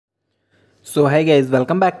So hi guys,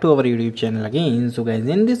 welcome back to our YouTube channel again. So guys,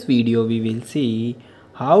 in this video we will see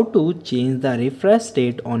how to change the refresh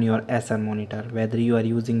rate on your Acer monitor, whether you are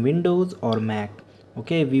using Windows or Mac.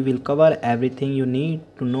 Okay, we will cover everything you need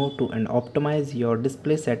to know to and optimize your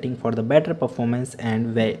display setting for the better performance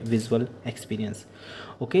and visual experience.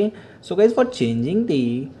 Okay, so guys, for changing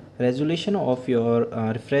the resolution of your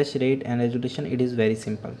refresh rate and resolution, it is very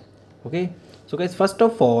simple. Okay, so guys, first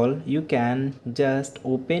of all you can just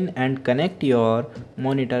open and connect your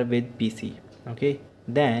monitor with PC. Okay,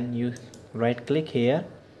 then you right click here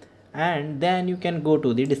and then you can go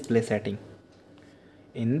to the display setting.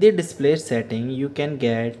 In the display setting you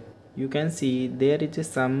can see there is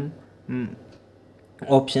some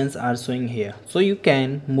options are showing here, so you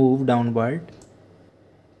can move downward.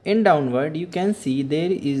 In downward you can see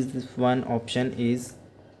there is this one option is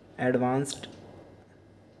advanced.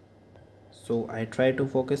 So I try to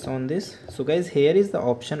focus on this. So guys, here is the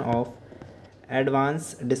option of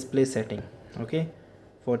advanced display setting. Okay,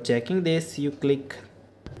 for checking this you click.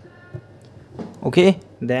 Okay,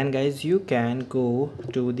 then guys you can go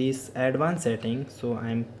to this advanced setting. So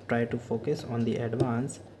I'm try to focus on the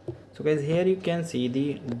advanced. So guys, here you can see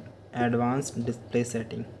the advanced display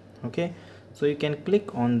setting. Okay, so you can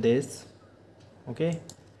click on this. Okay,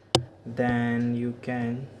 then you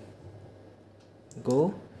can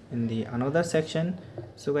go in the another section.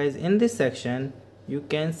 So guys, in this section you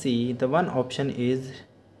can see the one option is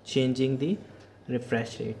changing the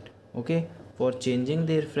refresh rate. Okay, for changing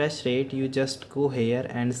the refresh rate you just go here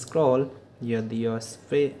and scroll your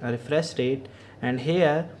refresh rate, and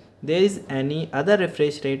here there is any other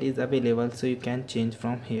refresh rate is available, so you can change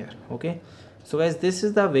from here. Okay, so guys, this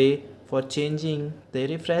is the way for changing the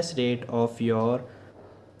refresh rate of your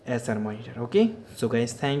Acer monitor. Okay, so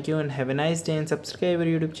guys, thank you and have a nice day, and subscribe our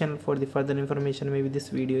YouTube channel for the further information. Maybe this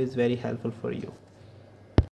video is very helpful for you.